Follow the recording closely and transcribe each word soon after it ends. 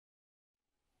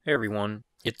Hey everyone,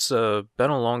 it's been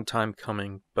a long time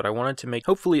coming, but I wanted to make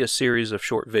hopefully a series of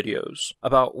short videos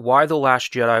about why The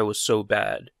Last Jedi was so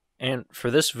bad. And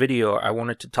for this video, I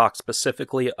wanted to talk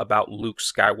specifically about Luke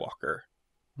Skywalker.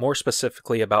 More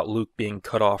specifically about Luke being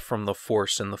cut off from the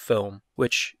Force in the film,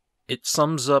 which it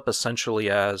sums up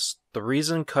essentially as the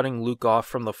reason cutting Luke off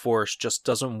from the Force just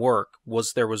doesn't work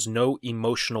was there was no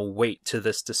emotional weight to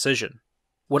this decision.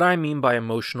 What I mean by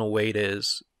emotional weight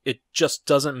is, it just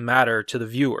doesn't matter to the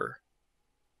viewer.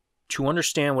 To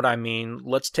understand what I mean,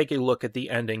 let's take a look at the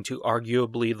ending to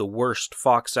arguably the worst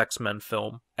Fox X-Men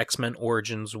film, X-Men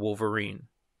Origins Wolverine.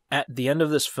 At the end of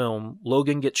this film,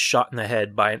 Logan gets shot in the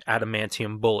head by an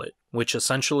adamantium bullet, which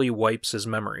essentially wipes his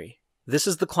memory. This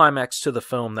is the climax to the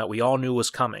film that we all knew was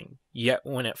coming, yet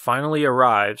when it finally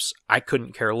arrives, I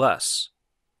couldn't care less.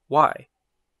 Why?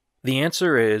 The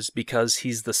answer is because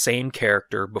he's the same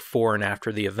character before and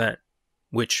after the event,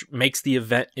 which makes the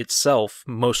event itself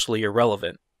mostly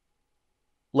irrelevant.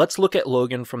 Let's look at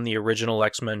Logan from the original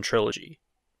X-Men trilogy.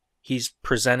 He's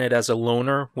presented as a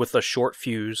loner with a short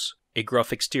fuse, a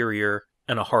gruff exterior,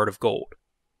 and a heart of gold.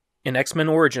 In X-Men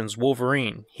Origins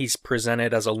Wolverine, he's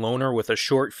presented as a loner with a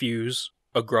short fuse,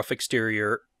 a gruff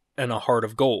exterior, and a heart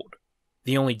of gold.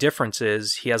 The only difference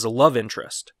is he has a love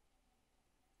interest.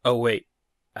 Oh wait,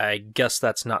 I guess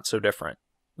that's not so different.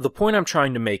 The point I'm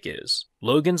trying to make is,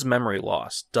 Logan's memory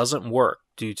loss doesn't work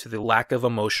due to the lack of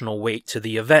emotional weight to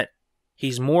the event.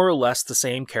 He's more or less the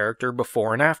same character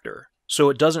before and after, so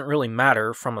it doesn't really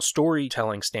matter from a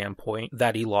storytelling standpoint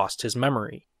that he lost his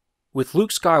memory. With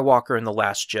Luke Skywalker in The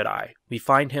Last Jedi, we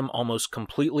find him almost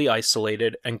completely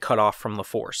isolated and cut off from the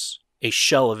Force, a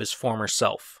shell of his former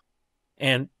self.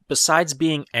 And besides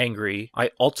being angry,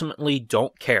 I ultimately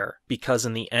don't care, because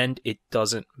in the end it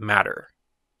doesn't matter.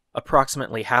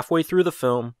 Approximately halfway through the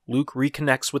film, Luke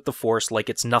reconnects with the Force like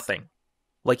it's nothing.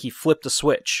 Like he flipped a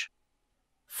switch.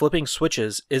 Flipping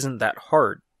switches isn't that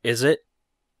hard, is it?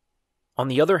 On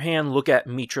the other hand, look at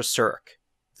Mitra Surik,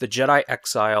 the Jedi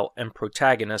exile and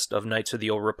protagonist of Knights of the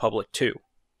Old Republic 2.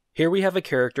 Here we have a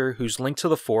character whose link to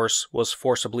the Force was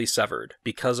forcibly severed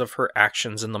because of her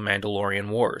actions in the Mandalorian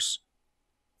Wars.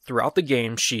 Throughout the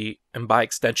game, she, and by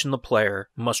extension the player,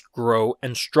 must grow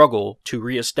and struggle to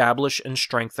re-establish and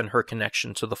strengthen her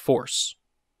connection to the Force.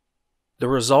 The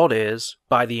result is,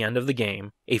 by the end of the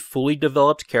game, a fully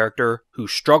developed character who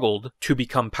struggled to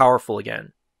become powerful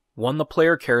again. One the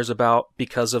player cares about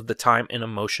because of the time and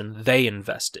emotion they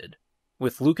invested.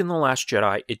 With Luke in The Last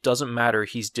Jedi, it doesn't matter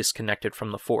he's disconnected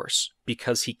from the Force,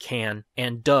 because he can,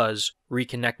 and does,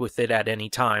 reconnect with it at any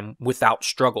time without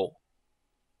struggle.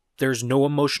 There's no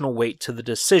emotional weight to the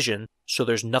decision, so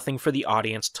there's nothing for the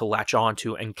audience to latch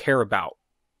onto and care about.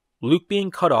 Luke being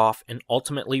cut off and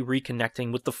ultimately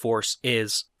reconnecting with the Force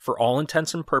is, for all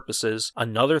intents and purposes,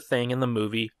 another thing in the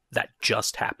movie that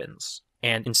just happens.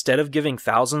 And instead of giving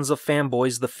thousands of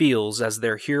fanboys the feels as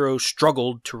their hero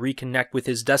struggled to reconnect with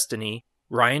his destiny,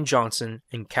 Rian Johnson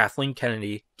and Kathleen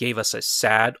Kennedy gave us a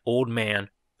sad old man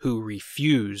who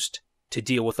refused to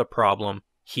deal with a problem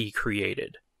he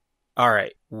created.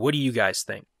 Alright, what do you guys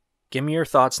think? Give me your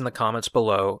thoughts in the comments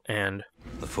below, and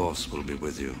The Force will be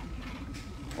with you,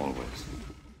 always.